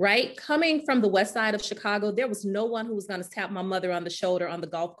privilege, right? Coming from the west side of Chicago, there was no one who was going to tap my mother on the shoulder on the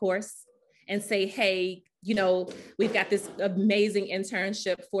golf course and say, hey, you know, we've got this amazing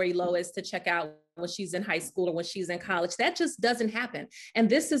internship for you, Lois, to check out when she's in high school or when she's in college. That just doesn't happen. And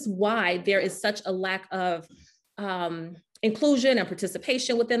this is why there is such a lack of inclusion and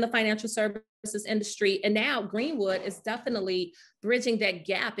participation within the financial services industry. And now Greenwood is definitely bridging that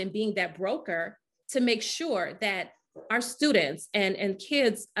gap and being that broker to make sure that our students and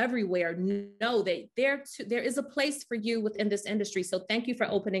kids everywhere know that there is a place for you within this industry. So thank you for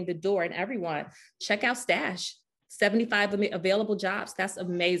opening the door, and everyone, check out Stash, 75 available jobs. That's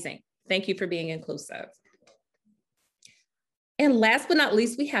amazing. Thank you for being inclusive. And last but not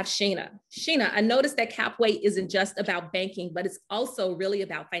least, we have Sheena. Sheena, I noticed that Capway isn't just about banking, but it's also really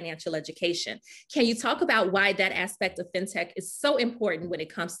about financial education. Can you talk about why that aspect of FinTech is so important when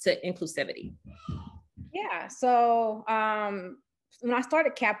it comes to inclusivity? Yeah, so when I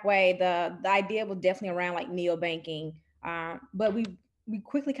started Capway, the idea was definitely around like neobanking, but we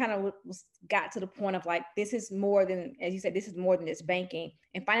quickly kind of got to the point of like, this is more than, as you said, this is more than just banking,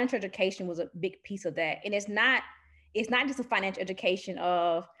 and financial education was a big piece of that. And it's not just a financial education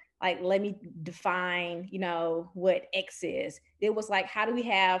of like, let me define, you know, what X is. It was like, how do we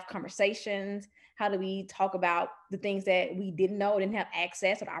have conversations? How do we talk about the things that we didn't know, didn't have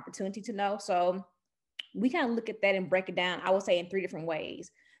access or the opportunity to know? So we kind of look at that and break it down, I would say, in 3 different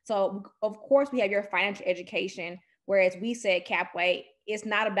ways. So of course we have your financial education, whereas we said Capway, it's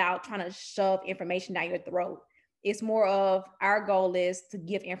not about trying to shove information down your throat. It's more of, our goal is to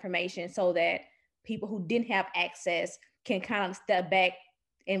give information so that people who didn't have access can kind of step back.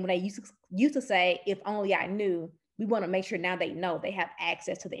 And when they used to say, if only I knew, we want to make sure now they know they have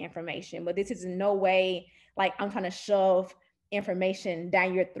access to the information. But this is in no way like I'm trying to shove information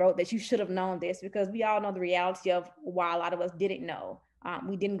down your throat that you should have known this, because we all know the reality of why a lot of us didn't know.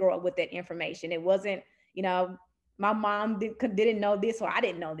 We didn't grow up with that information. It wasn't, you know, my mom didn't know this, or I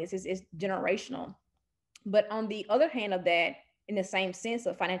didn't know this. It's generational. But on the other hand of that, in the same sense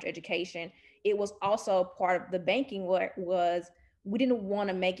of financial education, it was also part of the banking, where was we didn't want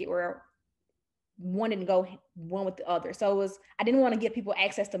to make it where one didn't go one with the other. So it was, I didn't want to give people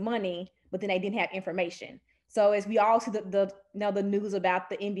access to money, but then they didn't have information. So as we all see the news about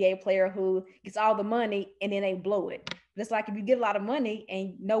the NBA player who gets all the money and then they blow it. But it's like, if you get a lot of money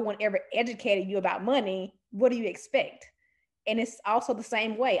and no one ever educated you about money, what do you expect? And it's also the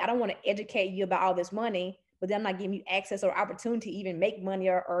same way. I don't want to educate you about all this money, but then I'm not giving you access or opportunity to even make money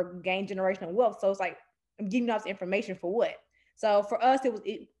or gain generational wealth. So it's like, I'm giving you all this information for what? So for us,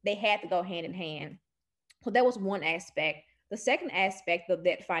 they had to go hand in hand. So that was one aspect. The second aspect of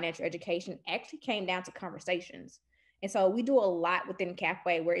that financial education actually came down to conversations. And so we do a lot within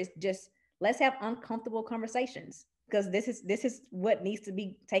Capway where it's just, let's have uncomfortable conversations. because this is what needs to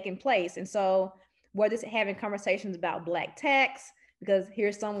be taking place. And so whether it's having conversations about Black tax, because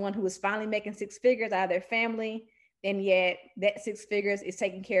here's someone who is finally making 6 figures out of their family, and yet that 6 figures is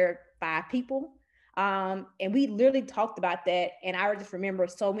taking care of 5 people. And we literally talked about that. And I just remember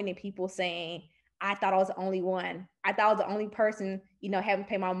so many people saying, I thought I was the only one. I thought I was the only person, having to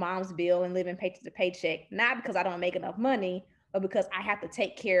pay my mom's bill and living paycheck to paycheck, not because I don't make enough money, but because I have to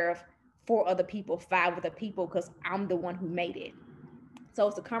take care of 4 other people, 5 other people, because I'm the one who made it. So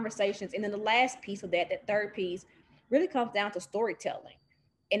it's the conversations. And then the last piece of that third piece really comes down to storytelling.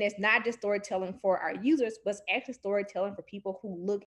 And it's not just storytelling for our users, but it's actually storytelling for people who look